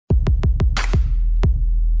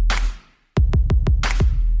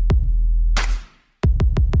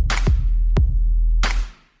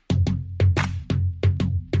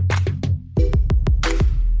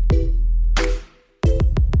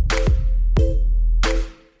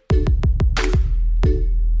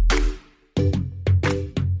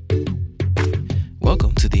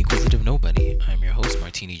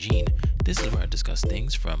discuss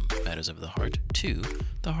things from matters of the heart to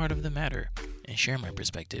the heart of the matter and share my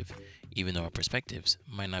perspective, even though our perspectives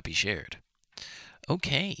might not be shared.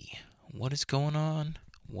 Okay, what is going on?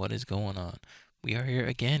 What is going on? We are here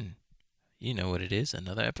again. You know what it is,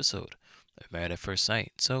 another episode of Married at First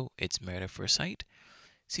Sight. So it's Married at First Sight,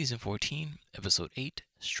 Season 14, Episode 8,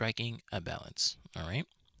 Striking a Balance. All right,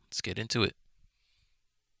 let's get into it.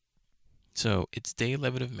 So it's day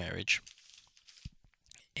 11 of marriage,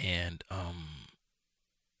 and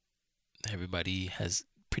everybody has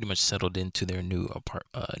pretty much settled into their new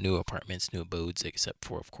apartments, new abodes, except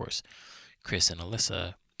for, of course, Chris and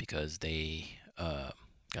Alyssa, because they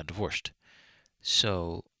got divorced.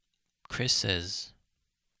 So Chris says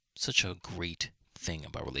such a great thing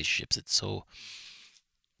about relationships.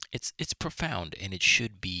 It's profound, and it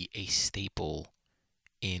should be a staple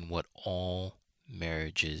in what all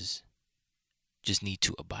marriages just need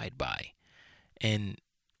to abide by. And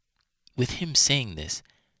with him saying this,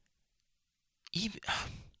 even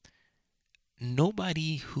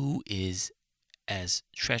nobody who is as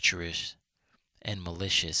treacherous and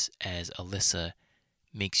malicious as Alyssa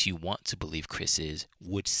makes you want to believe Chris is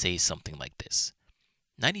would say something like this.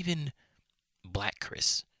 Not even Black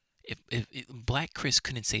Chris. If Black Chris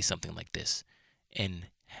couldn't say something like this and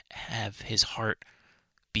have his heart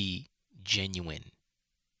be genuine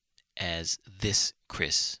as this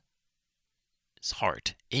Chris'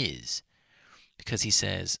 heart is, because he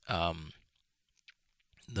says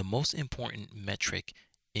the most important metric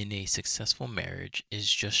in a successful marriage is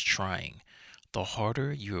just trying. The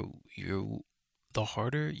harder you're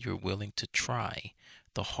willing to try,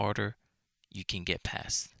 the harder you can get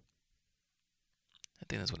past. I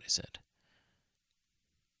think that's what he said.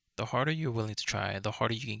 The harder you're willing to try, the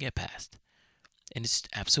harder you can get past. And it's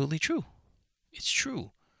absolutely true. It's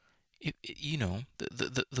true. The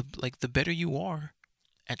better you are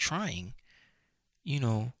at trying,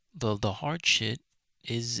 the hard shit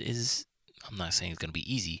is I'm not saying it's gonna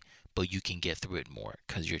be easy, but you can get through it more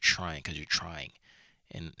because you're trying.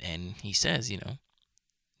 And he says,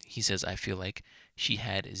 I feel like she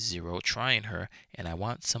had zero try in her, and I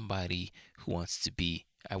want to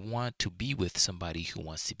be with somebody who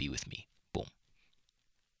wants to be with me. Boom.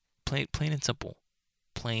 Plain and simple.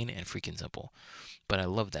 Plain and freaking simple. But I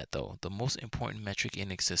love that, though. The most important metric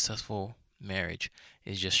in a successful marriage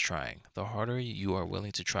is just trying. The harder you are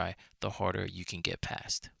willing to try, the harder you can get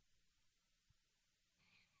past.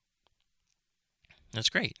 That's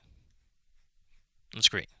great. That's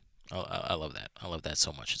great. I love that. I love that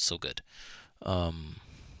so much. It's so good. And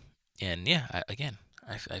yeah,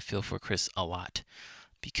 I feel for Chris a lot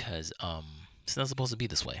because it's not supposed to be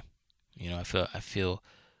this way. I feel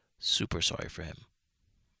super sorry for him.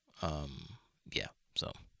 Yeah.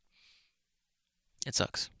 So it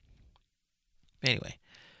sucks. Anyway,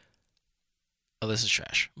 Alyssa's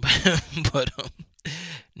trash. but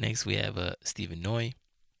next we have Stephen Noy,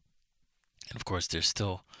 and of course there's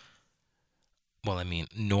still.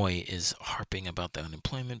 Noy is harping about the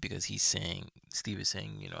unemployment because Steve is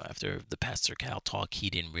saying, after the Pastor Cal talk, he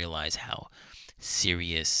didn't realize how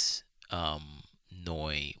serious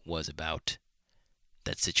Noy was about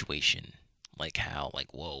that situation.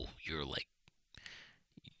 Whoa,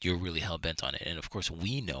 you're really hell bent on it. And of course,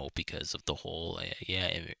 we know because of the whole,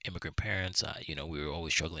 immigrant parents, we were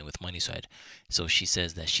always struggling with money. So she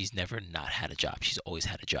says that she's never not had a job. She's always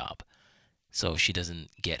had a job. So she doesn't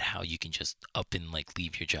get how you can just up and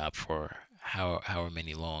leave your job for however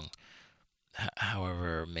many long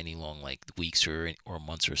weeks or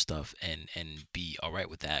months or stuff and be all right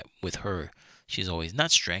with that. With her, she's always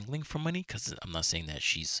not strangling for money, because I'm not saying that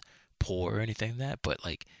she's poor or anything like that, but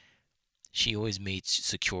she always made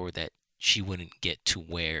secure that she wouldn't get to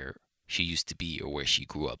where she used to be or where she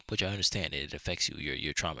grew up, which I understand. It affects you.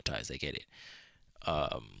 You're traumatized. I get it.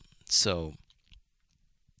 So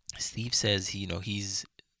Steve says he's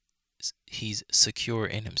secure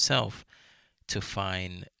in himself to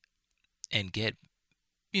find and get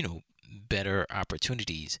better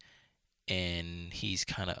opportunities, and he's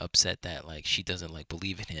kind of upset that she doesn't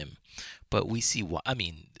believe in him. But we see why.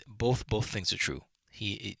 Both things are true.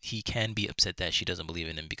 He can be upset that she doesn't believe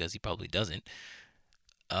in him because he probably doesn't.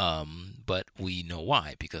 But we know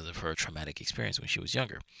why, because of her traumatic experience when she was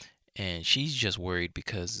younger. And she's just worried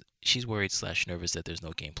because she's worried/nervous that there's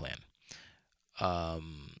no game plan.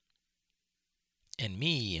 And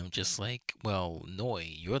me, I'm just well, Noy,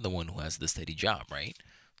 you're the one who has the steady job, right?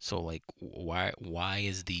 So why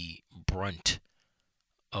is the brunt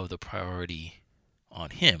of the priority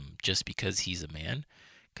on him just because he's a man?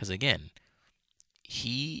 Because again,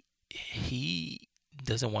 he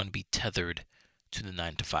doesn't want to be tethered to the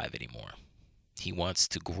 9 to 5 anymore. He wants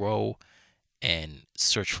to grow and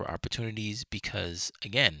search for opportunities, because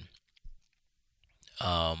again,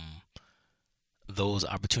 um, those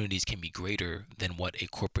opportunities can be greater than what a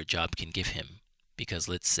corporate job can give him. Because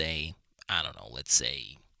let's say, I don't know, let's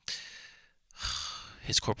say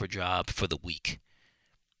his corporate job for the week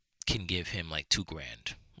can give him like 2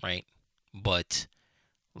 grand, right? But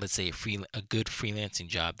let's say a good freelancing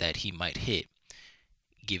job that he might hit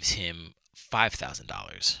gives him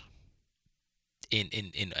 $5,000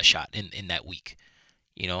 in a shot in that week,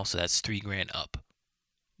 so that's 3 grand up.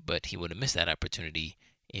 But he would have missed that opportunity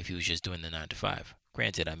if he was just doing the 9 to 5.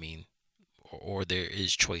 Granted, I mean, or there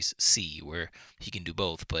is choice C where he can do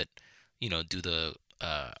both, but do the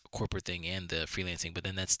corporate thing and the freelancing. But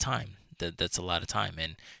then that's time. That's a lot of time,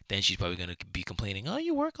 and then she's probably gonna be complaining, "Oh,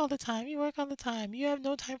 you work all the time. You work all the time. You have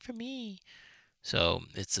no time for me." So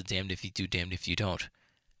it's a damned if you do, damned if you don't.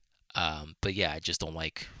 But yeah, I just don't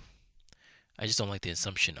like the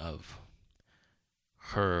assumption of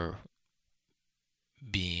her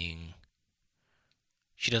being,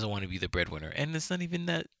 she doesn't want to be the breadwinner. And it's not even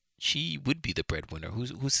that she would be the breadwinner.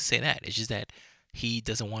 Who's to say that? It's just that he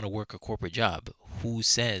doesn't want to work a corporate job. Who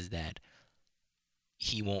says that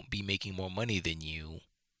he won't be making more money than you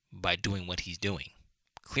by doing what he's doing?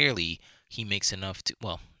 Clearly, he makes enough to,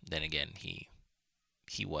 well, then again, he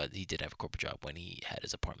did have a corporate job when he had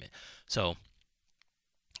his apartment. So,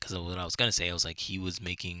 because what I was gonna say, I was like, he was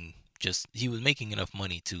making enough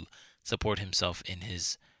money to support himself in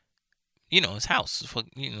his, his house,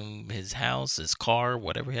 his house, his car,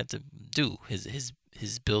 whatever he had to do.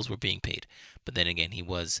 His bills were being paid. But then again, he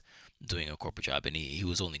was doing a corporate job, and he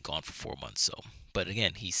was only gone for 4 months. So, but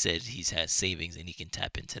again, he said he has savings and he can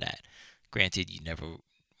tap into that. Granted, you never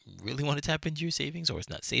really want to tap into your savings, or it's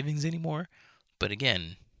not savings anymore. But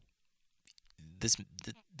again, this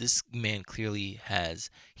man clearly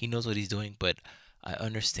he knows what he's doing. But I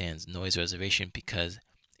understand Noy's reservation, because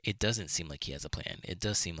it doesn't seem like he has a plan. It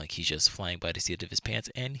does seem like he's just flying by the seat of his pants,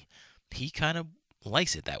 and he kind of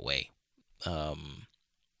likes it that way.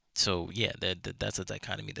 So yeah, that's a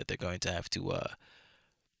dichotomy that they're going to have to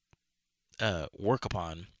work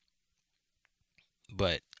upon.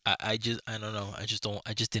 But I don't know. I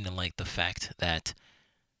just didn't like the fact that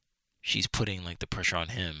she's putting like the pressure on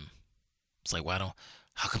him. It's like,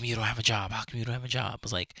 how come you don't have a job? How come you don't have a job?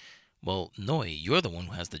 It's like, well, Noy, you're the one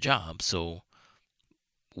who has the job, so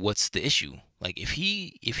what's the issue? Like, if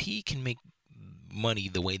he can make money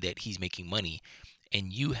the way that he's making money,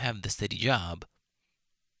 and you have the steady job,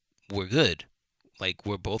 we're good. Like,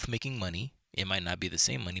 we're both making money. It might not be the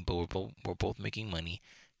same money, but we're both making money.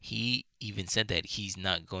 He even said that he's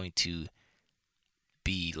not going to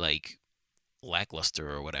be like lackluster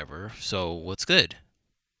or whatever. So what's good?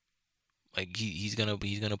 Like, he's gonna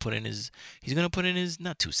put in his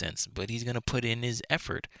not 2 cents, but he's gonna put in his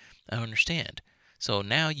effort. I understand. So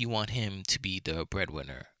now you want him to be the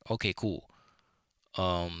breadwinner. Okay, cool.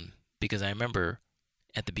 Because I remember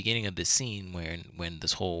at the beginning of this scene when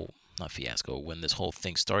this whole, not fiasco, when this whole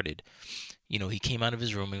thing started, he came out of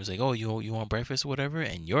his room and was like, "Oh, you want breakfast or whatever?"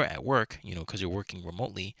 And you're at work, because you're working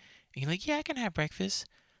remotely. And you're like, "Yeah, I can have breakfast."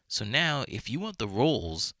 So now, if you want the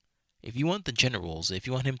roles, if you want the generals, if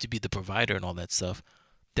you want him to be the provider and all that stuff,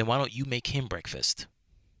 then why don't you make him breakfast?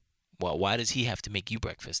 Well, why does he have to make you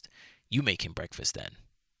breakfast? You make him breakfast then.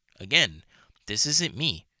 Again, this isn't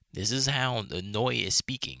me. This is how the Noi is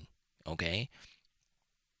speaking, okay?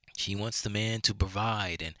 She wants the man to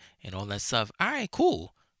provide and all that stuff. All right,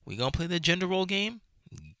 cool. We gonna play the gender role game?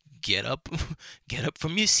 Get up, get up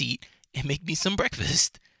from your seat and make me some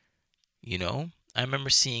breakfast. I remember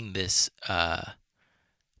seeing this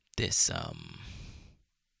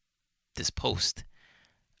post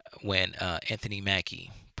when Anthony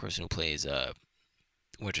Mackie, person who plays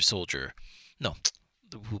Winter Soldier, no,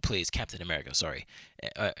 who plays Captain America, sorry,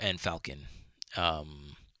 and Falcon.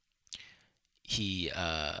 He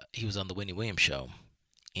was on the Wendy Williams show,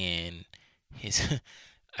 and his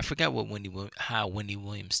I forgot how Wendy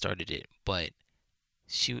Williams started it, but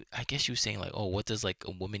I guess she was saying like, "Oh, what does like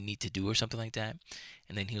a woman need to do?" or something like that.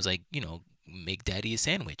 And then he was like, "Make daddy a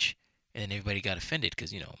sandwich." And then everybody got offended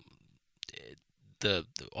because the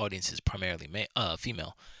audience is primarily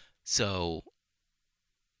female. So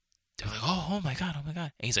they're like, oh my god, oh my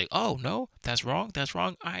god. And he's like, "Oh no, that's wrong, that's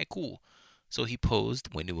wrong." All right, cool. So he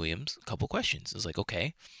posed Wendy Williams a couple questions. It's like,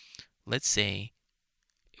 okay, let's say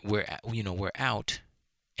we're out,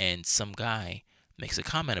 and some guy makes a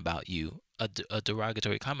comment about you, a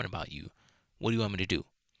derogatory comment about you. What do you want me to do?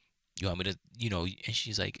 You want me to, And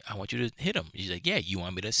she's like, "I want you to hit him." She's like, "Yeah, you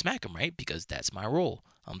want me to smack him, right? Because that's my role.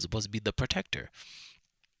 I'm supposed to be the protector."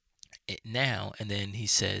 And then he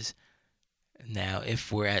says, "Now,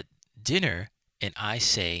 if we're at dinner and I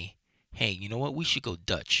say, hey, you know what? We should go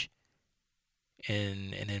Dutch.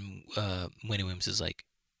 And then Wendy Williams is like,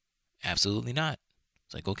 absolutely not.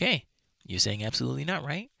 It's like, okay, you're saying absolutely not,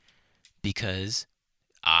 right? Because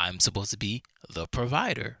I'm supposed to be the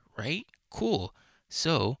provider, right? Cool.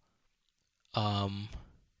 So, um,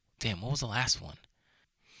 damn, what was the last one?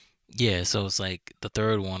 Yeah, so it's like the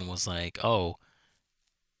third one was like, oh,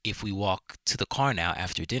 if we walk to the car now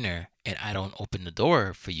after dinner and I don't open the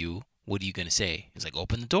door for you, what are you gonna say? He's like,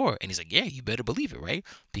 open the door. And he's like, yeah, you better believe it, right?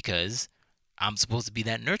 Because I'm supposed to be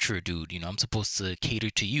that nurturer dude. I'm supposed to cater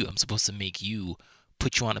to you. I'm supposed to make you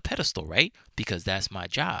put you on a pedestal, right? Because that's my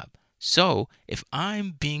job. So if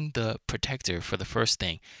I'm being the protector for the first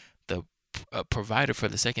thing, the provider for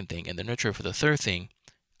the second thing, and the nurturer for the third thing,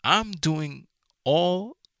 I'm doing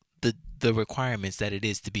all the requirements that it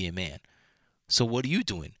is to be a man. So what are you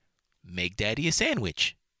doing? Make daddy a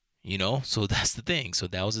sandwich. So that's the thing. So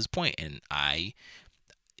that was his point. And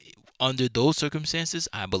under those circumstances,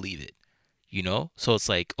 I believe it. So it's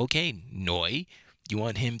like, okay, Noi, you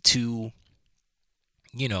want him to,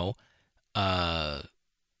 you know, uh,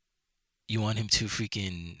 you want him to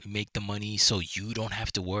freaking make the money so you don't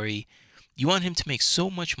have to worry. You want him to make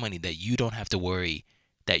so much money that you don't have to worry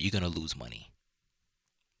that you're going to lose money.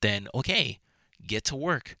 Then, okay, get to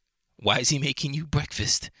work. Why is he making you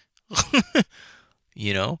breakfast?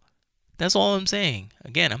 you know, That's all I'm saying.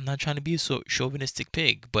 Again, I'm not trying to be a chauvinistic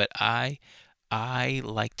pig, but I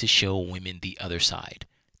like to show women the other side.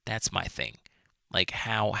 That's my thing. Like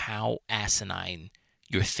how asinine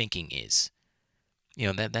your thinking is.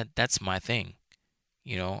 That's my thing.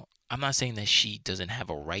 I'm not saying that she doesn't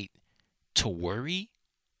have a right to worry,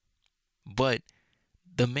 but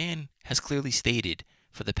the man has clearly stated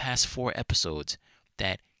for the past 4 episodes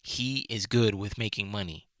that he is good with making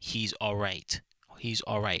money. He's all right. He's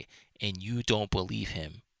all right. And you don't believe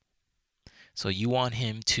him. So you want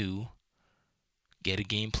him to get a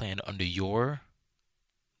game plan under your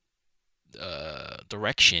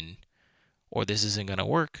direction, or this isn't gonna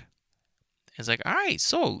work. It's like, all right,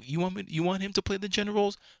 so you want him to play the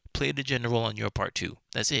generals? Play the general on your part too.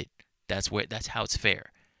 That's it. That's how it's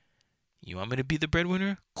fair. You want me to be the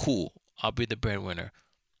breadwinner? Cool. I'll be the breadwinner.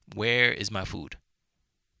 Where is my food?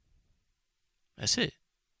 That's it.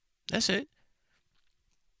 That's it.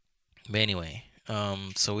 But anyway,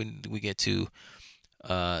 so we get to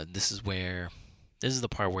this is the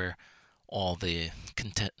part where all the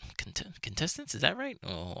contestants, is that right?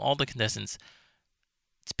 All the contestants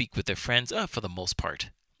speak with their friends, for the most part,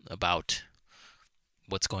 about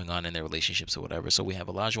what's going on in their relationships or whatever. So we have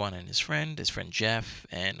Olajuwon and his friend Jeff,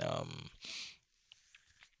 and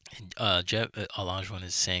Jeff Olajuwon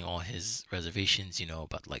is saying all his reservations,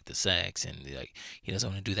 about like the sex, and like he doesn't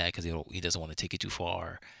want to do that because he doesn't want to take it too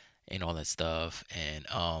far, and all that stuff, and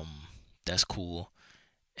that's cool.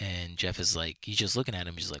 And Jeff is like, he's just looking at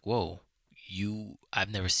him, he's like, whoa,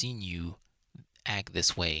 I've never seen you act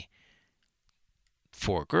this way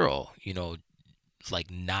for a girl, like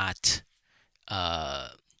not uh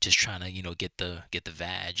just trying to get the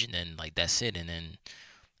vag, and then like that's it, and then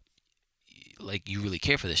like you really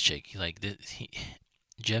care for this chick. Like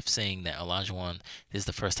Jeff saying that Olajuwon, this is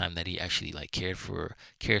the first time that he actually like cares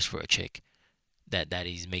for a chick, that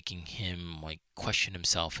he's making him like question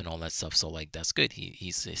himself and all that stuff. So like that's good.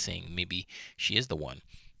 He's saying maybe she is the one,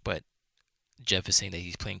 but Jeff is saying that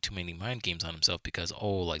he's playing too many mind games on himself because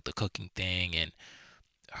like the cooking thing and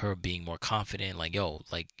her being more confident. Like, yo,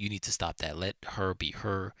 like you need to stop that. Let her be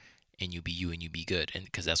her, and you be you, and you be good. And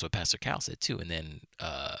because that's what Pastor Cal said too. And then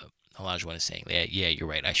Elijah is saying, yeah, you're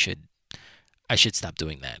right. I should stop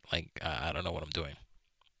doing that. Like I don't know what I'm doing,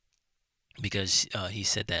 because he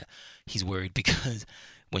said that he's worried because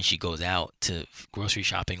when she goes out to grocery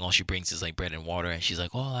shopping, all she brings is like bread and water, and she's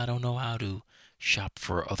like, "Oh, I don't know how to shop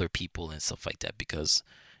for other people and stuff like that." Because,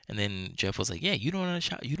 and then Jeff was like, "Yeah, you don't know how to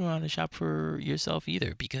shop. You don't know how to shop for yourself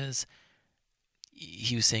either." Because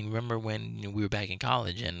he was saying, remember when we were back in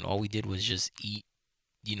college and all we did was just eat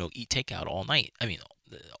takeout all night. I mean,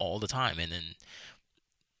 all the time. And then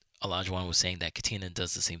Olajuwon was saying that Katina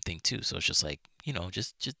does the same thing too. So it's just like,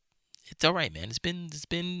 just it's all right, man. It's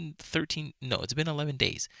been 13. No, it's been 11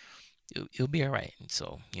 days. It'll be all right.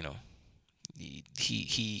 So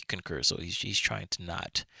he concurs. So he's trying to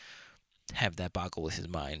not have that boggle with his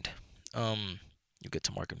mind. You get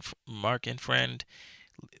to Mark and friend.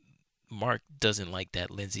 Mark doesn't like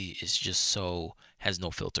that Lindsay is just has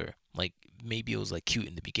no filter. Like maybe it was like cute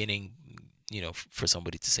in the beginning, for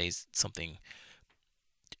somebody to say something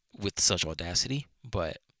with such audacity,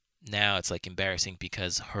 but now it's like embarrassing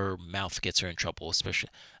because her mouth gets her in trouble,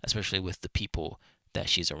 especially with the people that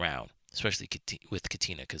she's around. especially with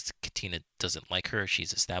Katina, because Katina doesn't like her.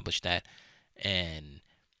 She's established that, and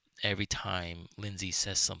every time Lindsay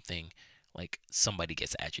says something, like somebody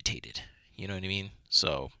gets agitated. You know what I mean?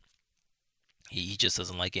 So he just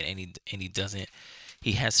doesn't like it, and he doesn't.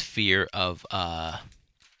 He has fear of not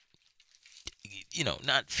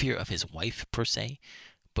fear of his wife per se,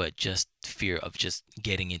 but just fear of just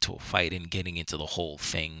getting into a fight and getting into the whole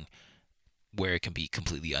thing where it can be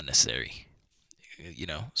completely unnecessary.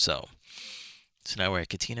 So now we're at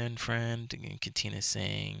Katina and friend, and Katina's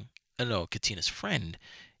saying, oh no, Katina's friend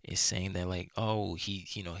is saying that like, oh,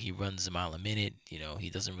 he runs a mile a minute. He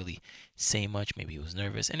doesn't really say much. Maybe he was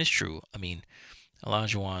nervous, and it's true. I mean,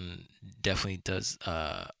 Olajuwon definitely does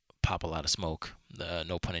pop a lot of smoke.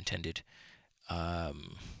 No pun intended.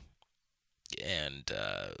 Um, and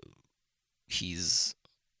he's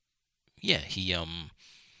yeah he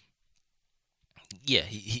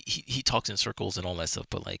talks in circles and all that stuff.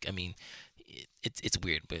 But like, I mean, it's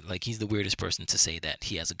weird, but like he's the weirdest person to say that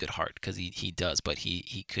he has a good heart, because he does, but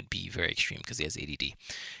he could be very extreme because he has ADD.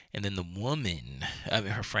 And then the woman, I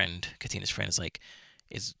mean her friend, Katina's friend, is like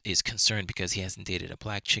is concerned because he hasn't dated a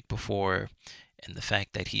black chick before, and the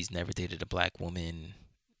fact that he's never dated a black woman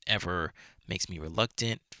ever makes me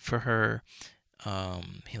reluctant for her.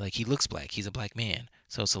 He looks black, he's a black man,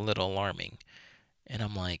 so it's a little alarming. And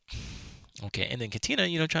I'm like, okay. And then Katina,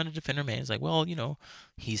 trying to defend her man, is like, well,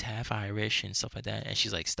 he's half Irish and stuff like that. And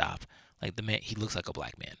she's like, stop. Like, the man, he looks like a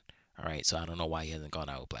black man. All right. So I don't know why he hasn't gone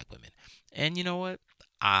out with black women. And you know what?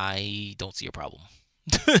 I don't see a problem.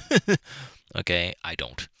 Okay. I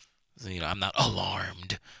don't. So, I'm not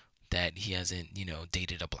alarmed that he hasn't,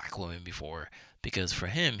 dated a black woman before. Because for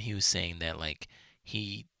him, he was saying that, like,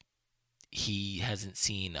 he hasn't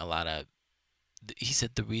seen a lot of. He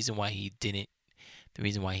said the reason why he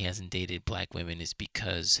hasn't dated black women is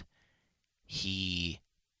because he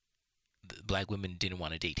the black women didn't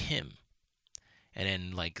want to date him. And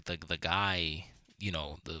then like the guy,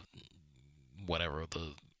 the whatever,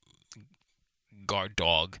 the guard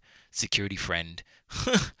dog security friend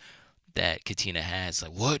that Katina has,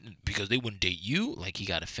 like, what? Because they wouldn't date you? Like, he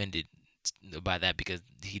got offended by that because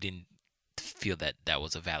he didn't feel that that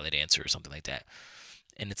was a valid answer or something like that.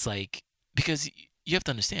 And it's like, because you have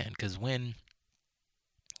to understand, because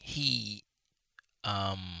he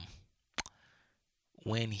um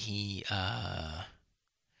when he uh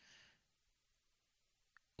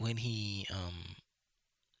when he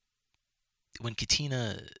when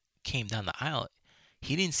Katina came down the aisle,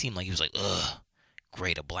 he didn't seem like he was like, ugh,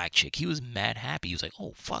 great, a black chick. He was mad happy. He was like,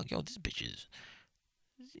 oh fuck, yo, this bitch is,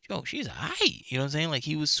 yo, she's aight. You know what I'm saying? Like,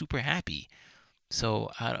 he was super happy. So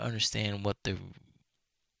I don't understand what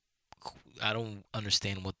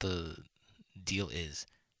the deal is.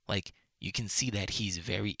 Like, you can see that he's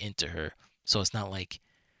very into her. So it's not like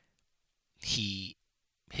he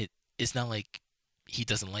hit. It's not like he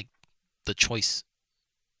doesn't like the choice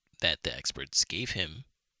that the experts gave him.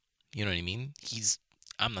 You know what I mean?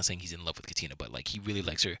 I'm not saying he's in love with Katina, but like, he really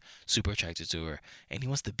likes her, super attracted to her, and he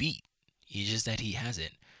wants to beat. It's just that he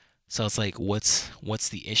hasn't. So it's like, what's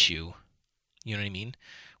the issue? You know what I mean?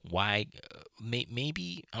 Why?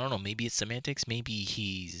 Maybe I don't know. Maybe it's semantics. Maybe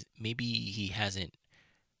he hasn't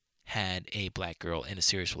had a black girl in a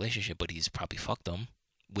serious relationship, but he's probably fucked them,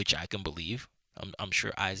 which I can believe. I'm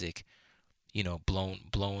sure Isaac, blown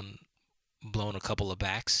a couple of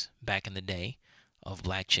backs back in the day of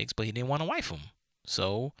black chicks, but he didn't want to wife them.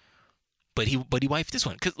 So, but he wifed this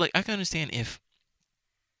one, because like, I can understand if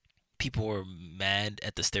people were mad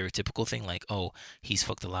at the stereotypical thing, like, oh, he's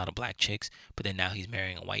fucked a lot of black chicks, but then now he's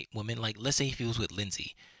marrying a white woman. Like, let's say if he was with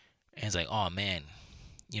Lindsay, and it's like, oh man,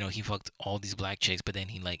 he fucked all these black chicks, but then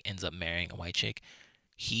he like ends up marrying a white chick.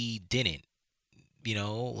 He didn't,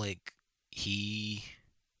 like, he's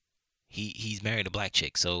married a black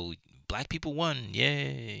chick, so black people won,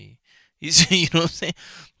 yay. You know what I'm saying?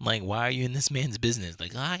 Like, why are you in this man's business?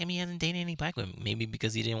 Like, I mean, he hasn't dated any black women. Maybe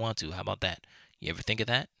because he didn't want to. How about that? You ever think of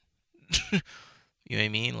that? You know what I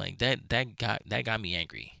mean? Like, that got me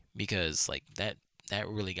angry, because like, that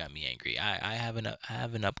really got me angry. I have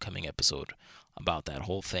an upcoming episode about that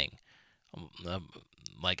whole thing.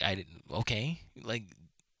 Like, I didn't. Okay, like,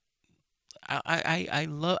 I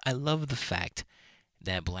love the fact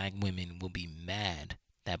that black women will be mad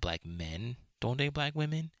that black men don't date black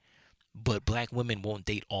women, but black women won't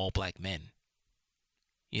date all black men.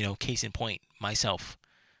 Case in point, myself.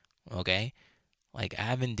 Okay, like, I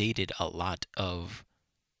haven't dated a lot of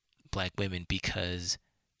black women because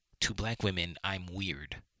to black women I'm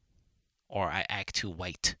weird, or I act too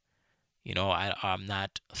white. I'm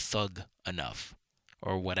not thug enough,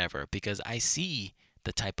 or whatever, because I see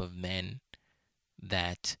the type of men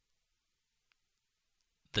that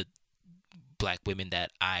black women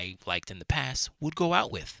that I liked in the past would go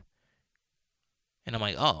out with. And I'm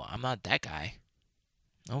like, oh, I'm not that guy.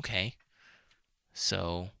 Okay.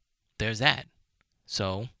 So there's that.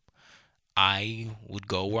 So I would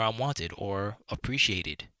go where I'm wanted or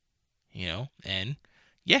appreciated, And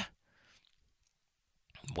yeah,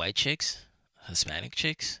 white chicks, Hispanic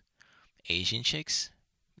chicks, Asian chicks,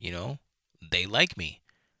 you know, they like me.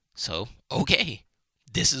 So, okay,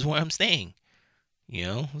 this is where I'm staying,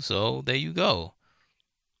 So there you go.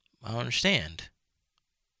 I don't understand.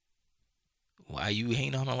 Why are you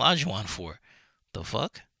hating on Olajuwon for? The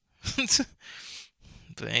fuck?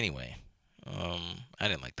 But anyway, I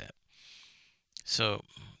didn't like that. So,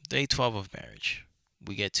 day 12 of marriage.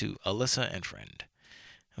 We get to Alyssa and friend.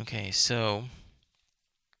 Okay, so,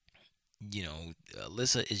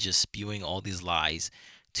 Alyssa is just spewing all these lies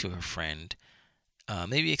to her friend.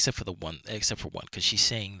 Maybe except for one, because she's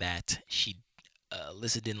saying that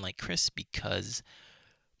Alyssa didn't like Chris because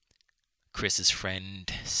Chris's friend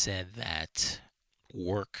said that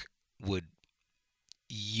work would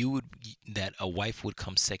that a wife would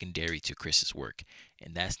come secondary to Chris's work,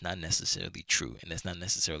 and that's not necessarily true, and that's not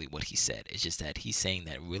necessarily what he said. It's just that he's saying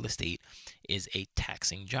that real estate is a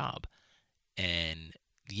taxing job, and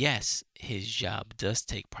yes, his job does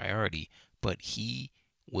take priority, but he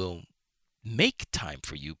will make time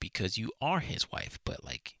for you because you are his wife. But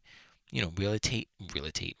real estate,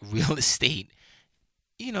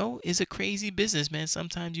 is a crazy business, man.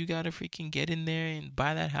 Sometimes you gotta freaking get in there and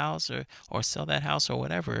buy that house or sell that house or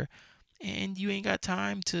whatever, and you ain't got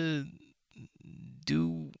time to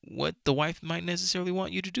do what the wife might necessarily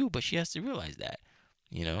want you to do, but she has to realize that,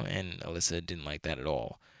 and Alyssa didn't like that at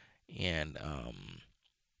all.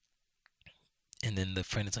 And then the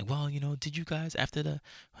friend is like, well, did you guys, after the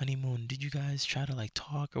honeymoon, did you guys try to like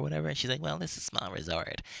talk or whatever? And she's like, well, this is a small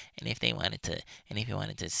resort, and if he wanted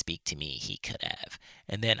to speak to me, he could have.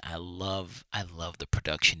 And then I love the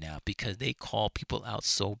production now because they call people out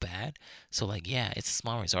so bad. So like, yeah, it's a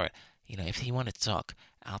small resort. If he wanted to talk,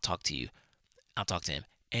 I'll talk to you. I'll talk to him.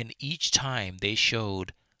 And each time they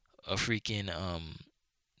showed a freaking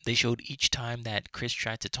they showed each time that Chris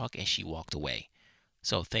tried to talk and she walked away.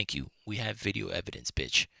 So thank you. We have video evidence,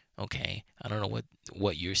 bitch. Okay? I don't know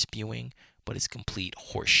what you're spewing, but it's complete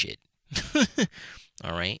horseshit.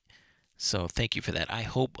 All right? So thank you for that. I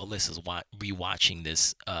hope Alyssa's rewatching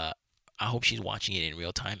this. I hope she's watching it in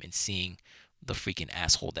real time and seeing the freaking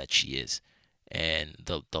asshole that she is and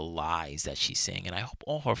the lies that she's saying. And I hope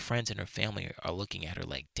all her friends and her family are looking at her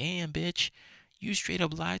like, damn, bitch, you straight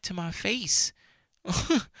up lied to my face.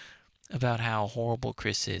 About how horrible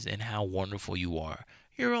Chris is and how wonderful you are.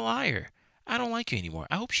 You're a liar. I don't like you anymore.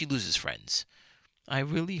 I hope she loses friends. I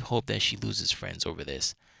really hope that she loses friends over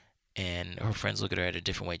this. And her friends look at her in a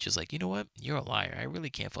different way, just like, you know what? You're a liar. I really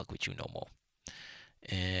can't fuck with you no more.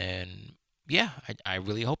 And yeah, I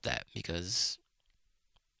really hope that because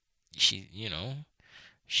she's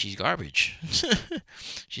garbage.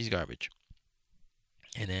 She's garbage.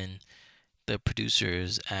 And then the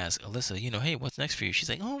producers ask Alyssa, hey, what's next for you? She's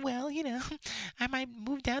like, oh, well, I might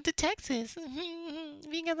move down to Texas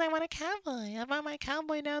because I want a cowboy. I want my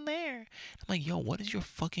cowboy down there. I'm like, yo, what is your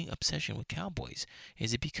fucking obsession with cowboys?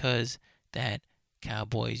 Is it because that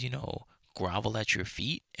cowboys, grovel at your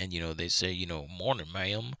feet and, they say, morning,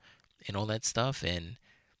 ma'am, and all that stuff and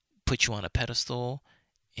put you on a pedestal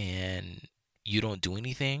and you don't do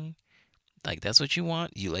anything? Like, that's what you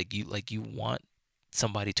want? You want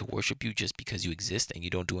somebody to worship you just because you exist and you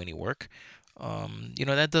don't do any work.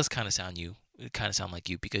 That does kind of sound like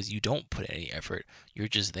you because you don't put any effort. You're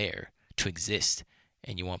just there to exist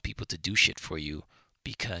and you want people to do shit for you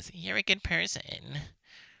because you're a good person.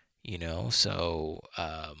 So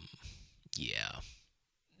yeah.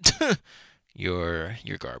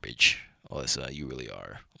 you're garbage, Alyssa. You really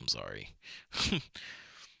are. I'm sorry.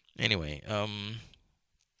 Anyway,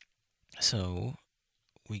 so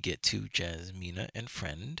we get to Jasmina and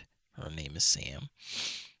friend. Her name is Sam.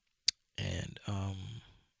 And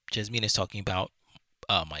Jasmina is talking about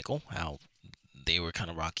Michael, how they were kind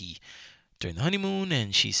of rocky during the honeymoon,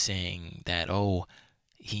 and she's saying that,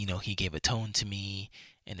 he gave a tone to me.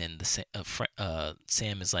 And then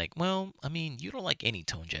Sam is like, well, I mean, you don't like any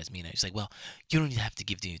tone, Jasmina. He's like, well, you don't have to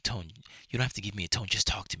give me a tone. You don't have to give me a tone. Just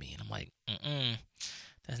talk to me. And I'm like,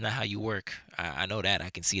 that's not how you work. I know that.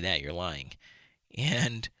 I can see that. You're lying.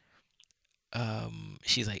 And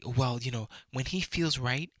she's like, well, when he feels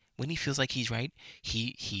right, when he feels like he's right,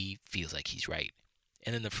 he feels like he's right.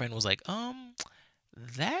 And then the friend was like,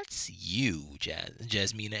 that's you,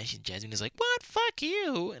 Jasmine. Jasmine's like, what? Fuck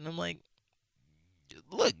you. And I'm like,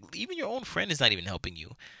 look, even your own friend is not even helping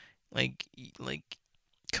you. Like,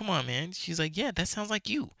 Come on, man. She's like, yeah, that sounds like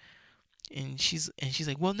you. And she's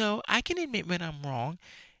like, well, no, I can admit when I'm wrong.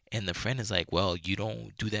 And the friend is like, well, you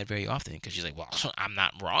don't do that very often. Because she's like, well, I'm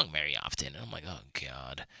not wrong very often. And I'm like, oh,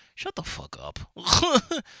 God. Shut the fuck up.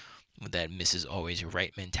 With that Mrs. Always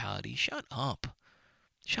Right mentality. Shut up.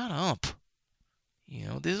 Shut up.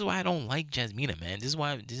 This is why I don't like Jasmina, man. This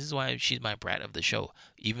is why she's my brat of the show.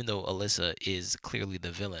 Even though Alyssa is clearly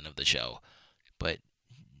the villain of the show. But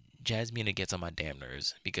Jasmina gets on my damn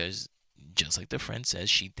nerves. Because just like the friend says,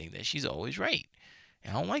 she thinks that she's always right.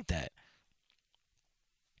 And I don't like that.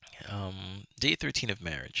 Day 13 of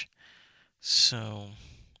marriage. So,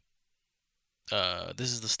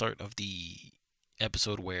 this is the start of the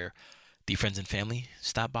episode where the friends and family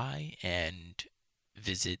stop by and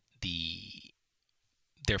visit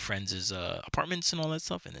their friends' apartments and all that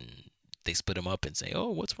stuff, and then they split them up and say, "Oh,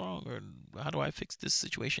 what's wrong?" or "How do I fix this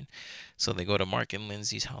situation?" So they go to Mark and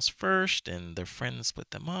Lindsay's house first, and their friends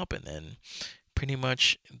split them up, and then pretty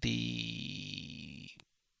much the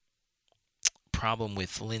problem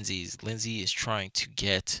with Lindsay is trying to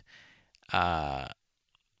get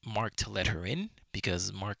Mark to let her in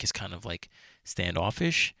because Mark is kind of like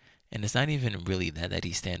standoffish, and it's not even really that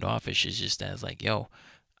he's standoffish. It's just that it's like, yo,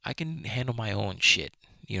 I can handle my own shit.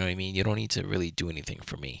 You know what I mean? You don't need to really do anything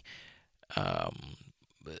for me. Um,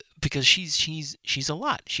 because she's a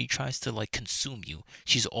lot. She tries to like consume you.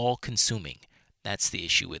 She's all consuming. That's the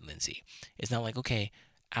issue with Lindsay. It's not like, okay,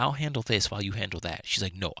 I'll handle this while you handle that. She's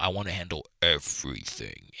like, no, I want to handle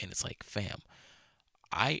everything. And it's like, fam,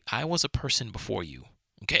 I was a person before you.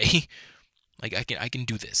 Okay? Like I can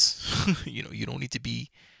do this. You don't need to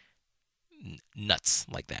be nuts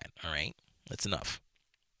like that, all right? That's enough.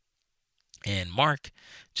 And Mark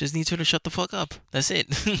just needs her to shut the fuck up. That's it.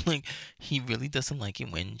 Like he really doesn't like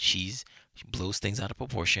it when she blows things out of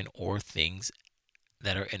proportion or things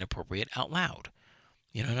that are inappropriate out loud.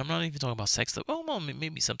 And I'm not even talking about sex stuff. Oh, well,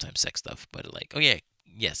 maybe sometimes sex stuff, but like, oh yeah,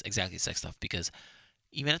 yes, exactly, sex stuff. Because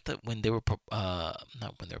even at when they were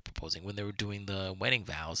not when they were proposing, when they were doing the wedding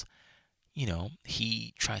vows,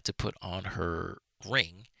 he tried to put on her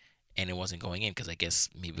ring, and it wasn't going in because I guess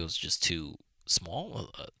maybe it was just too small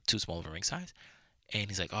of a ring size. And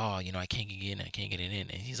he's like, oh, I can't get it in, I can't get it in.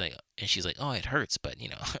 And she's like, oh, it hurts, but I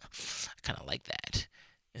kind of like that.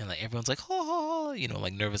 And like everyone's like, oh,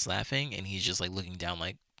 like nervous laughing, and he's just like looking down,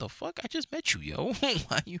 like, the fuck, I just met you, yo.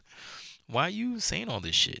 why you saying all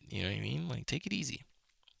this shit? You know what I mean? Like, take it easy.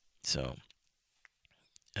 So,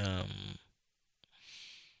 um,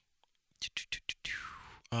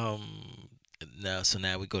 um,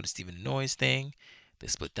 now we go to Stephen and Noy's thing. They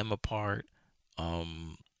split them apart.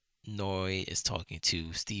 Um, Noy is talking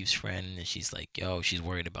to Steve's friend, and she's like, yo, she's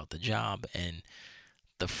worried about the job, and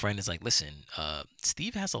the friend is like, listen,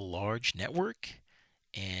 Steve has a large network,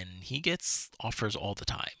 and he gets offers all the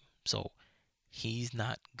time. So he's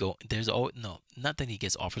not go. There's no, not that he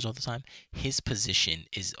gets offers all the time. His position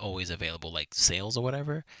is always available, like sales or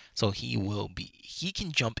whatever. So he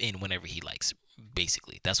can jump in whenever he likes.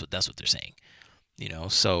 Basically, that's what they're saying.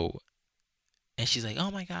 So and she's like,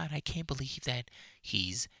 oh my God, I can't believe that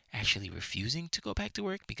he's actually refusing to go back to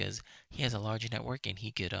work because he has a larger network and he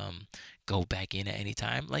could go back in at any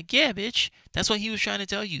time. Like, yeah, bitch, that's what he was trying to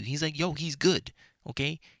tell you. He's like, yo, he's good,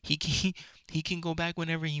 okay? He can go back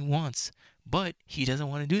whenever he wants, but he doesn't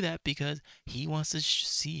want to do that because he wants to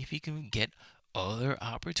see if he can get other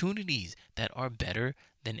opportunities that are better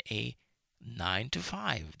than a 9 to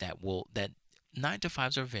 5. That 9 to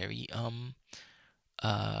 5s are very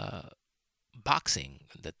uh boxing.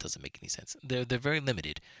 That doesn't make any sense. They're very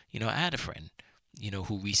limited. I had a friend,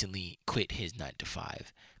 who recently quit his 9 to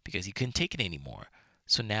 5 because he couldn't take it anymore.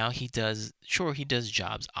 So now he does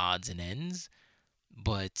jobs odds and ends,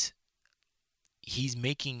 but he's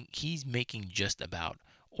making just about,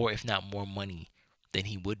 or if not more money than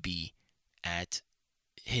he would be at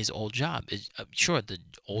his old job. Sure, the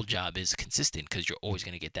old job is consistent because you're always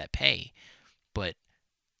going to get that pay, but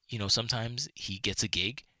sometimes he gets a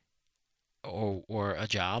gig or a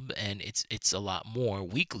job, and it's a lot more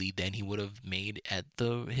weekly than he would have made at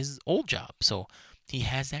his old job. So he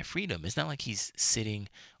has that freedom. It's not like he's sitting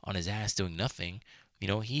on his ass doing nothing. He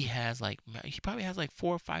probably has like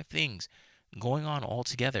 4 or 5 things going on all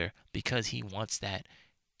together because he wants that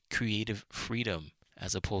creative freedom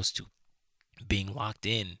as opposed to being locked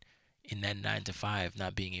in that 9 to 5,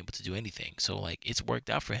 not being able to do anything. So like it's worked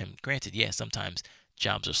out for him. Granted, yeah, sometimes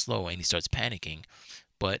jobs are slow and he starts panicking,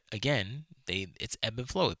 but again, it's ebb and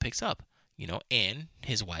flow. It picks up, And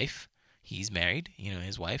his wife, he's married.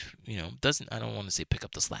 His wife, doesn't. I don't want to say pick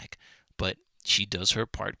up the slack, but she does her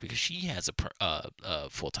part because she has a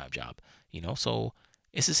full time job. So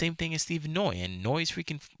It's the same thing as Steve Noy, and Noy's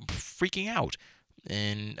freaking out,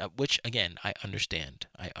 and which again I understand.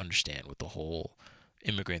 I understand with the whole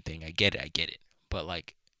immigrant thing. I get it. I get it. But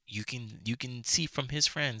like you can see from his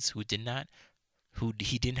friends who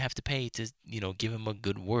he didn't have to pay to give him a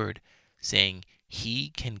good word, saying he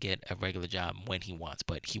can get a regular job when he wants,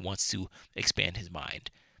 but he wants to expand his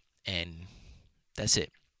mind, and that's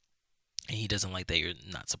it. And he doesn't like that you're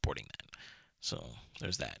not supporting that. So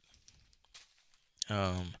there's that.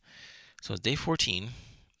 Um, so it's day 14.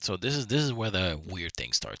 So this is where the weird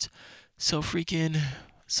thing starts. So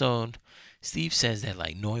Steve says that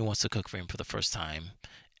like Noi wants to cook for him for the first time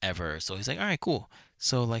ever. So he's like, all right, cool.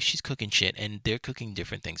 So like she's cooking shit, and they're cooking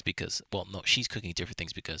different things because, well, no, she's cooking different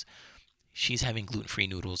things because she's having gluten-free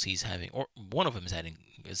noodles. He's having, or one of them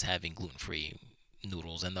is having gluten-free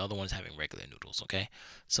noodles, and the other one's having regular noodles. Okay,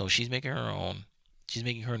 so she's making her own. She's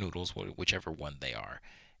making her noodles, whichever one they are,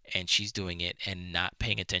 and she's doing it and not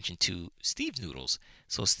paying attention to Steve's noodles.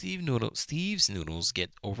 So Steve's noodles get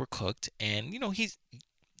overcooked, and he's.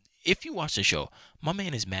 If you watch the show, my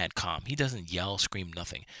man is mad calm. He doesn't yell, scream,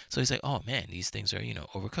 nothing. So he's like, "Oh man, these things are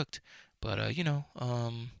overcooked." But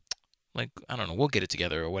like I don't know, we'll get it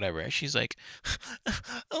together or whatever. And she's like,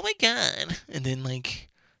 "Oh my god!" And then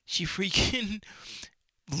like she freaking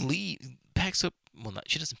packs up. Well, not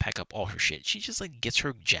she doesn't pack up all her shit. She just like gets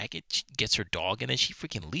her jacket, gets her dog, and then she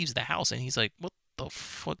freaking leaves the house. And he's like, "What the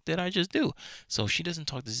fuck did I just do?" So she doesn't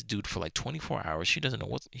talk to this dude for like 24 hours. He doesn't know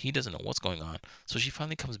what's going on. So she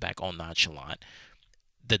finally comes back all nonchalant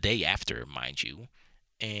the day after, mind you.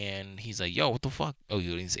 And he's like, "Yo, what the fuck?" Oh,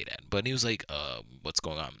 you didn't say that, but he was like, what's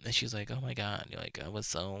going on?" And she's like, "Oh my god, you're like I was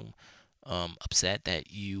so upset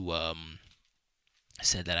that you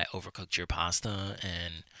said that I overcooked your pasta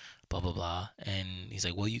and blah blah blah." And he's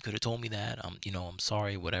like, "Well, you could have told me that. I'm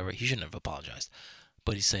sorry, whatever." He shouldn't have apologized.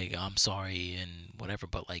 But he's saying, "I'm sorry," and whatever.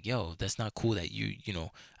 But like, yo, that's not cool that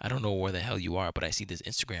I don't know where the hell you are, but I see this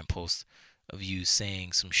Instagram post of you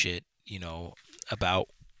saying some shit,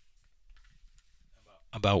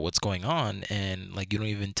 about what's going on, and like you don't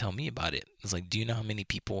even tell me about it. It's like, do you know how many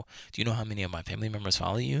of my family members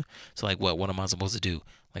follow you? So like, what am I supposed to do?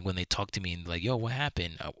 Like when they talk to me and like, "Yo, what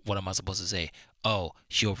happened?" What am I supposed to say? "Oh,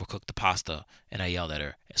 she overcooked the pasta and I yelled at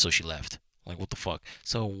her, and so she left." Like, what the fuck?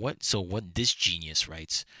 So what this genius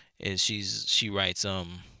writes is she writes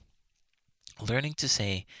learning to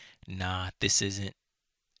say, "Nah, this isn't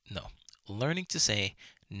no." Learning to say,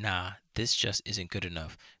 "Nah, this just isn't good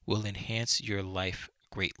enough," will enhance your life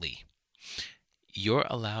greatly. You're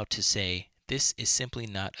allowed to say, "This is simply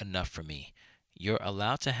not enough for me." You're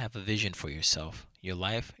allowed to have a vision for yourself, your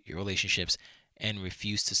life, your relationships, and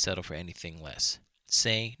refuse to settle for anything less.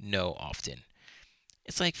 Say no often.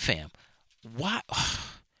 It's like, fam, why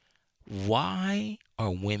why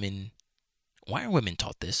are women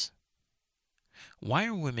taught this? Why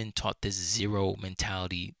are women taught this zero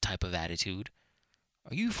mentality type of attitude?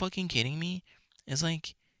 Are you fucking kidding me? It's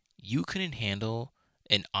like you couldn't handle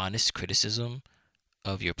an honest criticism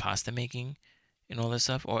of your pasta making and all this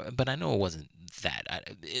stuff, but I know it wasn't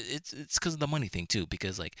that. It's because of the money thing too.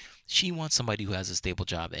 Because like she wants somebody who has a stable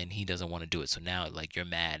job and he doesn't want to do it. So now like you're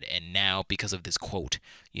mad, and now because of this quote,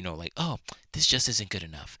 like, "Oh, this just isn't good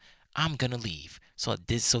enough. I'm gonna leave." So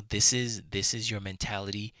this is your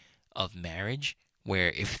mentality of marriage,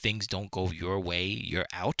 where if things don't go your way, you're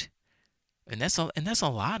out. And that's a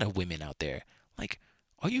lot of women out there. Like,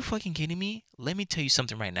 are you fucking kidding me? Let me tell you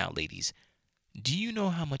something right now, ladies. Do you know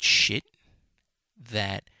how much shit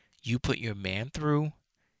that you put your man through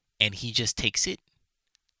and he just takes it?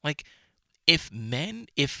 Like, if men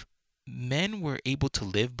were able to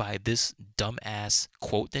live by this dumbass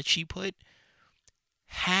quote that she put,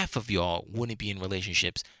 half of y'all wouldn't be in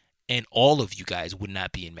relationships and all of you guys would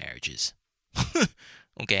not be in marriages.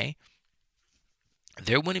 Okay?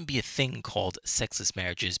 There wouldn't be a thing called sexless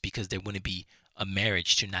marriages because there wouldn't be a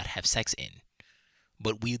marriage to not have sex in.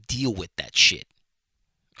 But we deal with that shit.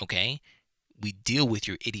 Okay? We deal with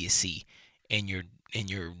your idiocy and your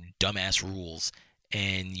dumbass rules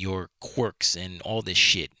and your quirks and all this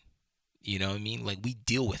shit. You know what I mean? Like we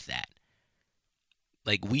deal with that.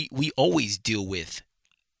 Like we always deal with,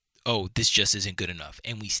 "Oh, this just isn't good enough,"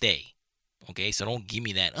 and we stay. Okay, so don't give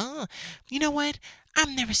me that. "Oh, you know what?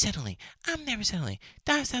 I'm never settling. I'm never settling.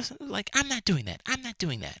 That's like I'm not doing that. I'm not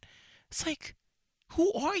doing that." It's like,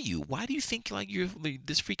 who are you? Why do you think like you're like,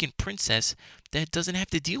 this freaking princess that doesn't have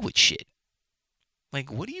to deal with shit? Like,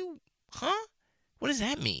 what do you, huh? What does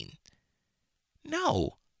that mean?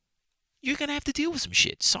 No, you're gonna have to deal with some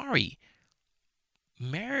shit. Sorry,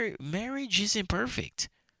 marriage isn't perfect.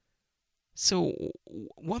 So,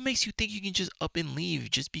 what makes you think you can just up and leave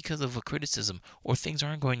just because of a criticism or things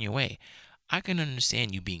aren't going your way? I can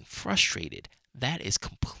understand you being frustrated. That is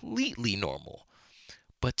completely normal.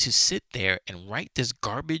 But to sit there and write this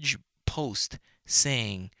garbage post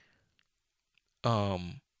saying,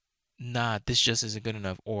 um, nah, this just isn't good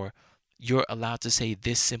enough, or you're allowed to say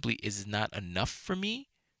this simply is not enough for me.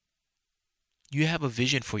 You have a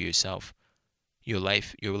vision for yourself, your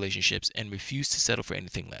life, your relationships, and refuse to settle for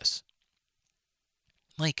anything less.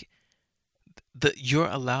 Like, you're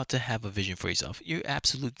allowed to have a vision for yourself. You're allowed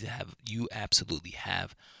to have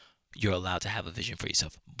a vision for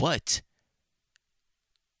yourself. But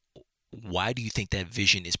why do you think that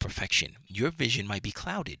vision is perfection? Your vision might be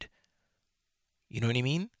clouded. You know what I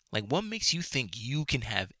mean? Like, what makes you think you can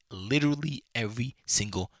have literally every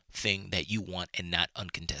single thing that you want and not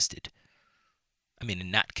uncontested? I mean,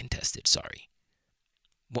 and not contested. Sorry.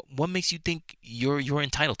 What makes you think you're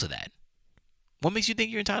entitled to that? What makes you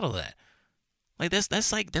think you're entitled to that? Like,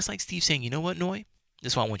 that's like Steve saying, you know what, Noy?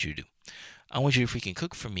 This is what I want you to do. I want you to freaking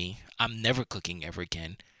cook for me. I'm never cooking ever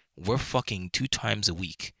again. We're fucking 2 times a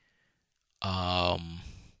week. Um,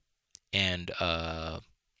 and yeah,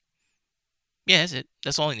 that's it.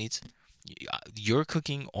 That's all it needs. You're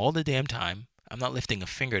cooking all the damn time. I'm not lifting a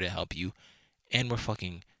finger to help you, and we're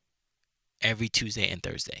fucking every Tuesday and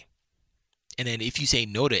Thursday. And then if you say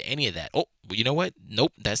no to any of that, oh, well, you know what?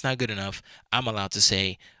 Nope, that's not good enough. I'm allowed to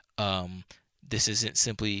say, this isn't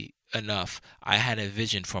simply enough. I had a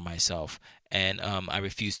vision for myself, and I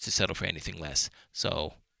refuse to settle for anything less.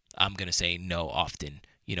 So I'm gonna say no often.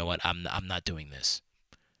 You know what? I'm not doing this.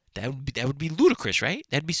 That would be ludicrous, right?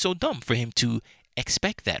 That'd be so dumb for him to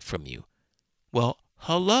expect that from you. Well,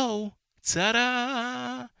 hello,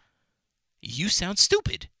 ta-da! You sound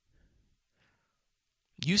stupid.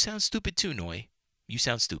 You sound stupid too, Noy. You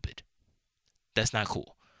sound stupid. That's not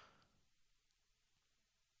cool.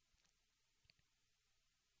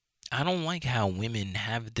 I don't like how women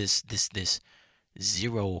have this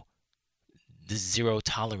zero this zero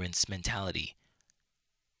tolerance mentality.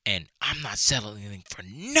 And I'm not settling for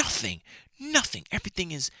nothing. Nothing.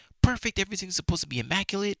 Everything is perfect. Everything's supposed to be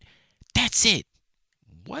immaculate. That's it.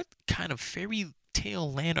 What kind of fairy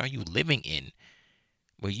tale land are you living in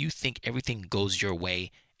where you think everything goes your way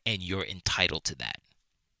and you're entitled to that?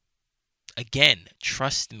 Again,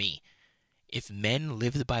 trust me. If men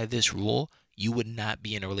lived by this rule, you would not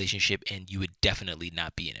be in a relationship and you would definitely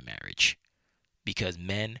not be in a marriage. Because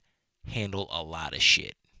men handle a lot of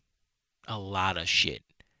shit. A lot of shit.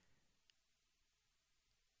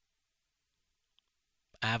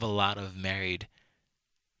 I have a lot of married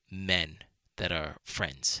men that are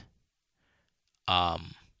friends. I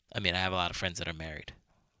have a lot of friends that are married,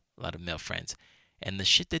 a lot of male friends, and the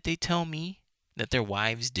shit that they tell me that their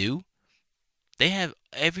wives do, they have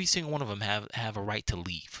every single one of them have a right to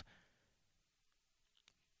leave,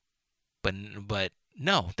 but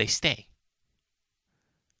no, they stay.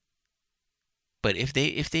 But if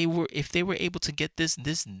they were able to get this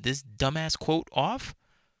dumbass quote off,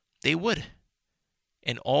 they would,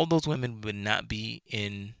 and all those women would not be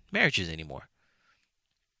in marriages anymore.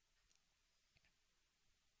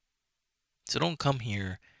 So don't come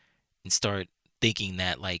here and start thinking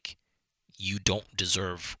that like you don't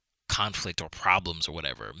deserve conflict or problems or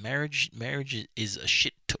whatever. Marriage is a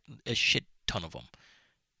shit ton of them.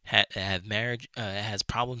 Have marriage has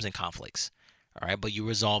problems and conflicts. All right, but you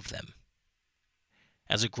resolve them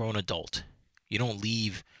as a grown adult. You don't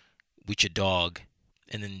leave with your dog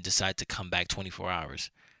and then decide to come back 24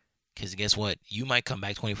 hours. Because guess what? You might come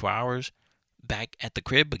back 24 hours back at the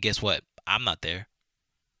crib, but guess what? I'm not there.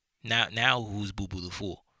 Now who's Boo Boo the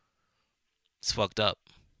Fool? It's fucked up.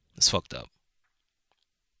 It's fucked up.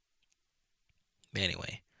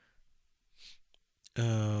 Anyway,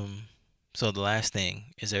 so the last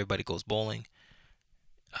thing is everybody goes bowling.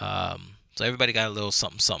 So everybody got a little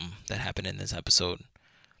something something that happened in this episode.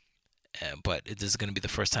 But this is gonna be the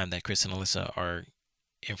first time that Chris and Alyssa are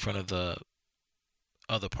in front of the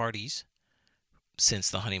other parties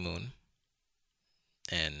since the honeymoon,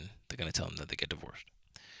 and they're gonna tell them that they get divorced.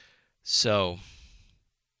 So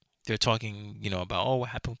they're talking, about what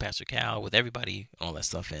happened with Pastor Cal, with everybody, all that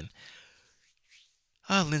stuff, and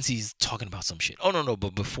Lindsay's talking about some shit. Oh no,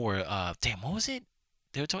 but before, damn, what was it?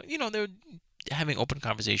 They were talking, they were having open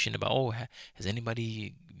conversation about, has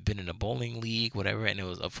anybody been in a bowling league, whatever, and it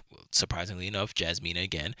was surprisingly enough, Jasmina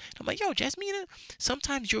again. I'm like, yo, Jasmina,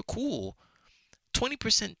 sometimes you're cool.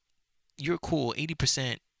 20% you're cool.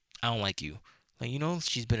 80% I don't like you. Like,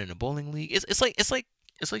 she's been in a bowling league. It's like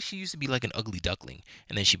she used to be like an ugly duckling,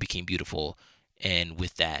 and then she became beautiful, and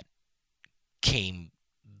with that came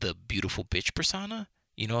the beautiful bitch persona.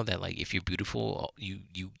 You know that like if you're beautiful, you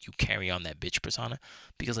carry on that bitch persona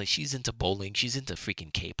because like she's into bowling, she's into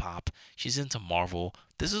freaking K-pop, she's into Marvel.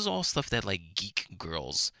 This is all stuff that like geek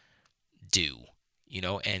girls do,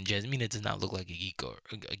 And Jasmina does not look like a geek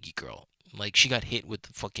girl. Like she got hit with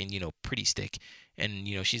the fucking pretty stick, and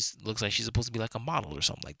she's looks like she's supposed to be like a model or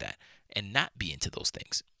something like that, and not be into those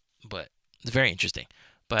things. But it's very interesting.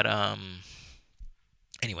 But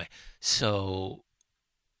anyway, so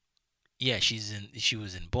yeah, she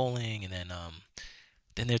was in bowling, and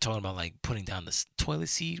then they're talking about like putting down the toilet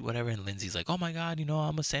seat, whatever. And Lindsay's like, "Oh my God, I'm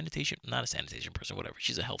not a sanitation person, whatever.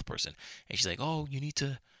 She's a health person." And she's like, "Oh, you need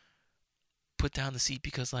to put down the seat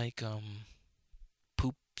because like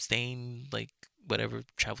poop stain like whatever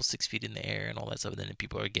travels 6 feet in the air and all that stuff." And then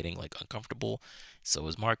people are getting like uncomfortable. So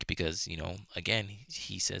is Mark because again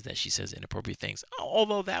he says that she says inappropriate things.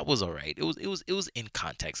 Although that was all right. It was in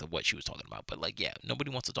context of what she was talking about. But like yeah,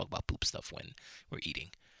 nobody wants to talk about poop stuff when we're eating.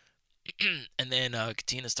 And then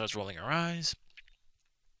Katina starts rolling her eyes.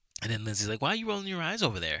 And then Lindsay's like, "Why are you rolling your eyes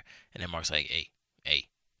over there?" And then Mark's like, "Hey,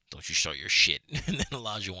 don't you start your shit." And then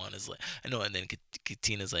Olajuwon is like, I know. And then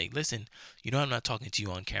Katina's like, "Listen, I'm not talking to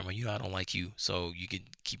you on camera. I don't like you, so you could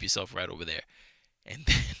keep yourself right over there." And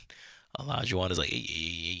then Olajuwon is like,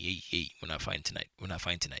 "Hey, we're not fighting tonight. We're not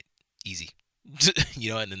fighting tonight. Easy."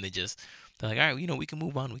 And then they're like, "All right, we can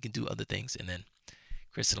move on. We can do other things." And then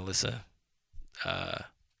Chris and Alyssa, uh,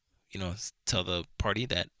 tell the party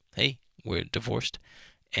that, hey, we're divorced.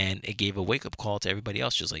 And it gave a wake up call to everybody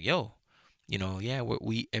else, just like, yo, yeah,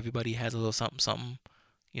 we everybody has a little something, something,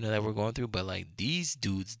 that we're going through, but like these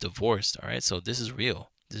dudes divorced, all right. So this is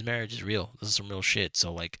real. This marriage is real. This is some real shit.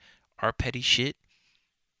 So like our petty shit,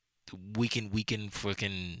 we can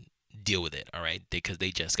fucking deal with it, all right? Because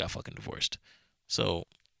they just got fucking divorced. So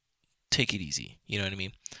take it easy. You know what I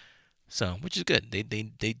mean? So which is good. They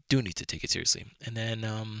do need to take it seriously. And then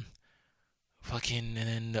and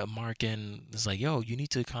then Mark and is like, yo, you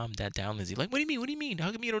need to calm that down, Lindsay. Like, what do you mean? What do you mean?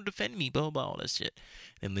 How come you don't defend me? Blah, blah, all that shit.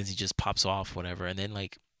 And Lindsay just pops off, whatever. And then,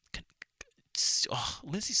 like,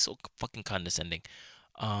 Lindsay's so fucking condescending.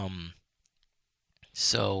 Um,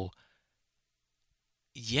 so,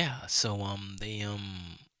 yeah. So,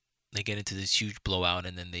 they get into this huge blowout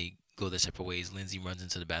and then they go their separate ways. Lindsay runs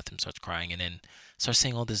into the bathroom, starts crying, and then starts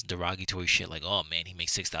saying all this derogatory shit like, "Oh man, he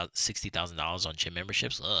makes $60,000 on gym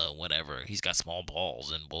memberships. Whatever. He's got small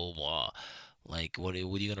balls and blah blah. Like, what are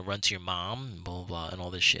you gonna run to your mom? Blah blah and all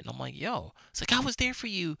this shit." And I'm like, "Yo, it's like I was there for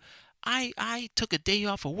you. I took a day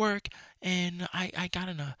off of work and I got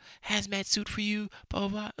in a hazmat suit for you. Blah blah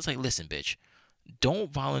blah." It's like, listen, bitch, don't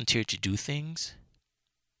volunteer to do things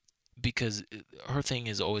because her thing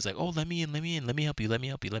is always like, "Oh, let me in, let me in, let me help you, let me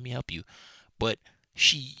help you, let me help you." But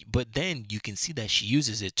but then you can see that she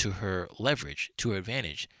uses it to her leverage, to her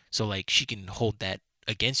advantage. So like she can hold that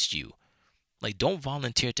against you. Like don't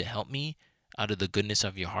volunteer to help me out of the goodness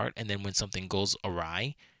of your heart, and then when something goes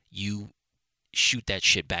awry, you shoot that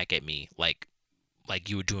shit back at me like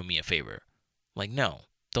you were doing me a favor. Like no,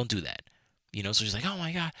 don't do that. So she's like, "Oh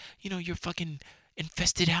my God, you're fucking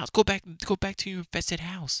infested house. Go back to your infested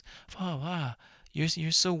house. Oh,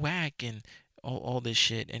 you're so whack and all this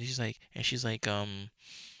shit." And she's like,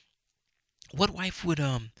 what wife would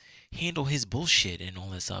handle his bullshit and all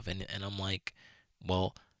this stuff? And I'm like,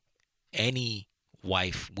 well, any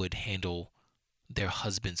wife would handle their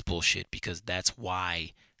husband's bullshit because that's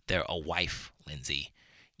why they're a wife, Lindsay.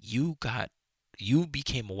 You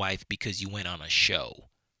became a wife because you went on a show.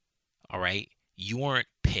 All right? You weren't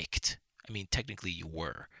picked. I mean, technically you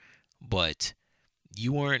were, but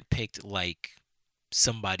you weren't picked like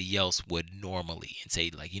somebody else would normally and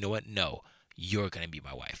say like, "You know what? No, you're going to be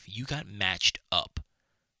my wife." You got matched up.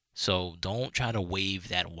 So don't try to wave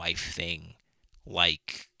that wife thing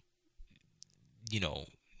like, you know,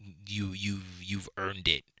 you've earned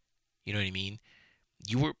it. You know what I mean?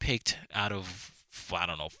 You were picked out of I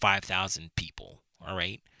don't know 5,000 people. All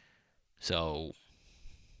right, so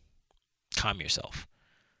calm yourself.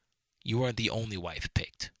 You weren't the only wife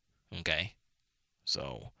picked. Okay,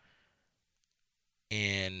 so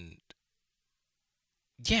and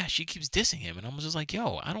yeah, she keeps dissing him, and I'm just like,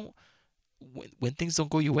 yo, I don't. When things don't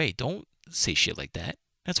go your way, don't say shit like that.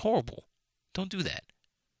 That's horrible. Don't do that.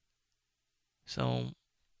 So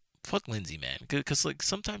fuck Lindsay, man. Cause like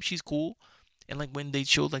sometimes she's cool, and like when they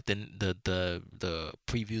showed like the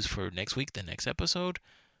previews for next week, the next episode,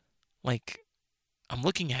 like I'm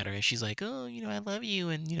looking at her and she's like, "Oh, I love you,"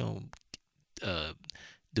 and uh,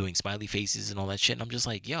 doing smiley faces and all that shit. And I'm just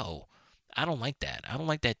like, yo, I don't like that. I don't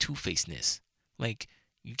like that two-facedness. Like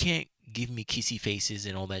you can't give me kissy faces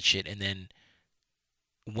and all that shit, and then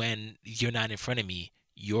when you're not in front of me,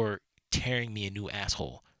 you're comparing me a new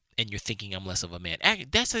asshole, and you're thinking I'm less of a man.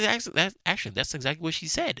 That's exactly what she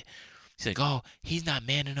said. She's like, oh, he's not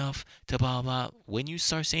man enough to blah, blah. When you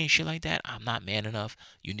start saying shit like that, I'm not man enough.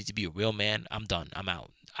 You need to be a real man. I'm done. I'm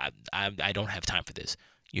out. I don't have time for this.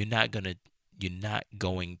 You're not going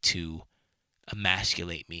to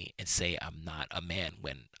emasculate me and say I'm not a man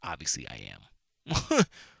when obviously I am.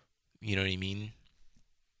 You know what I mean?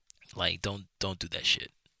 Like, don't do that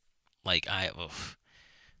shit. Like,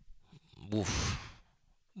 oof.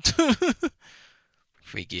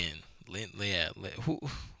 Freaking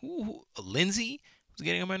Lindsay was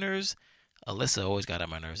getting on my nerves. Alyssa always got on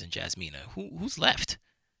my nerves, and Jasmina. Who's left?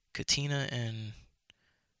 Katina.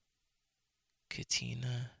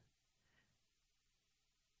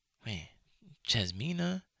 Wait,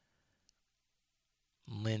 Jasmina,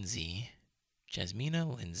 Lindsay,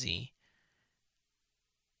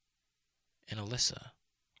 and Alyssa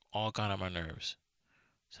all got on my nerves.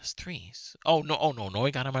 So that's 3. No,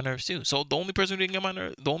 it got on my nerves too. So the only person who didn't get my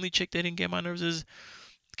nerves, the only chick that didn't get my nerves is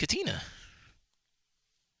Katina.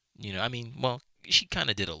 You know, I mean, well, she kind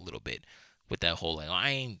of did a little bit with that whole, like, oh,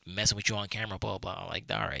 I ain't messing with you on camera, blah, blah. Like,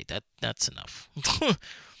 all right, that's enough.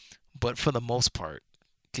 But for the most part,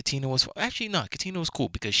 Katina was cool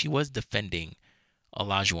because she was defending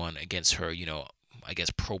Olajuwon against her, you know, I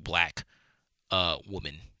guess pro-black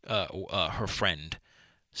woman, her friend.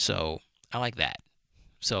 So I like that.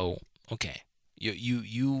 So, okay,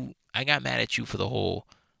 I got mad at you for the whole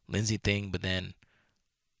Lindsay thing, but then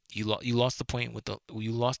you lost the point with the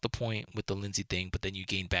Lindsay thing, but then you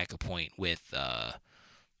gained back a point with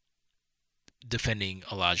defending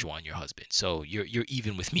Olajuwon, your husband. So you're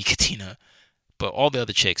even with me, Katina, but all the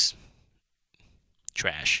other chicks,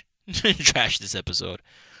 trash, trash this episode.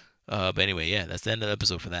 But anyway, yeah, that's the end of the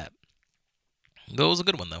episode for that. That was a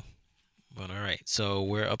good one though. But all right, so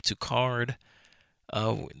we're up to card.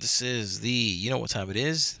 This is the, you know what time it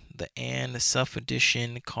is, the And Suff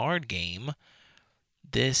Edition card game.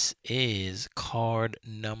 This is card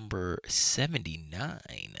number 79.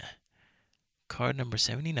 Card number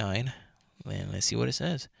 79. And let's see what it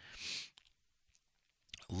says.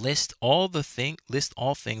 List all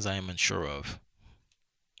things I am unsure of.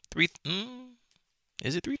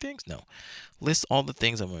 Is it 3 things? No. List all the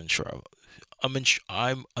things I'm unsure of. I'm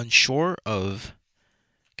unsure of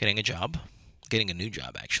getting a job. Getting a new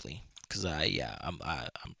job, actually, because I'm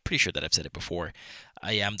pretty sure that I've said it before.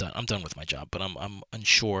 I'm done with my job, but I'm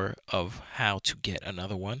unsure of how to get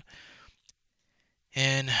another one.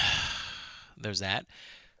 And there's that.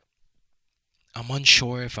 I'm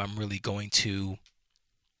unsure if I'm really going to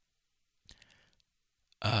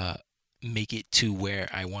make it to where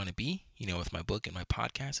I want to be, you know, with my book and my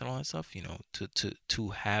podcast and all that stuff, you know, to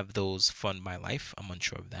have those fund my life. I'm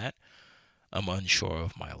unsure of that. I'm unsure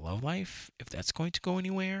of my love life, if that's going to go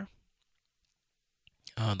anywhere.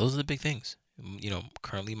 Those are the big things. You know,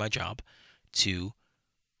 currently my job, 2,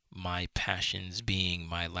 my passions being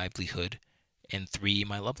my livelihood, and 3,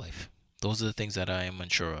 my love life. Those are the things that I am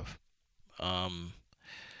unsure of.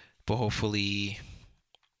 But hopefully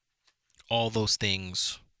all those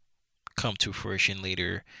things come to fruition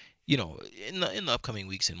later, you know, in the upcoming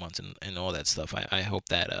weeks and months and all that stuff. I hope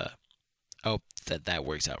that that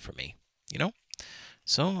works out for me. You know?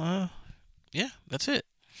 So, yeah, that's it.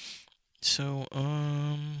 So,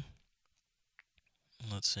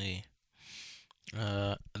 let's see.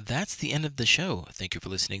 That's the end of the show. Thank you for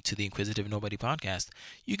listening to the Inquisitive Nobody podcast.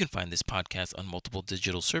 You can find this podcast on multiple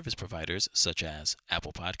digital service providers such as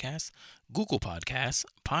Apple Podcasts, Google Podcasts,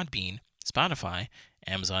 Podbean, Spotify,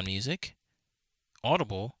 Amazon Music,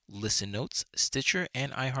 Audible, Listen Notes, Stitcher,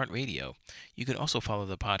 and iHeartRadio. You can also follow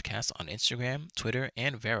the podcast on Instagram, Twitter,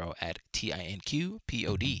 and Vero at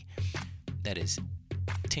TINQPOD. That is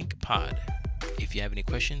TinkPod. If you have any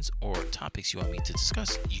questions or topics you want me to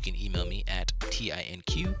discuss, you can email me at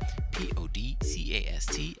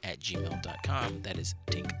tinqpodcast@gmail.com. That is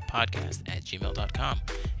tinkpodcast@gmail.com.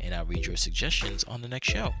 And I'll read your suggestions on the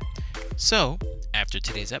next show. So, after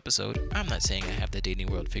today's episode, I'm not saying I have the dating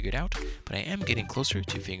world figured out, but I am getting closer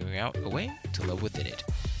to figuring out a way to love within it.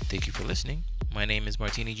 Thank you for listening. My name is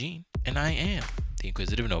Martini Jean, and I am the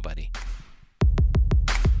Inquisitive Nobody.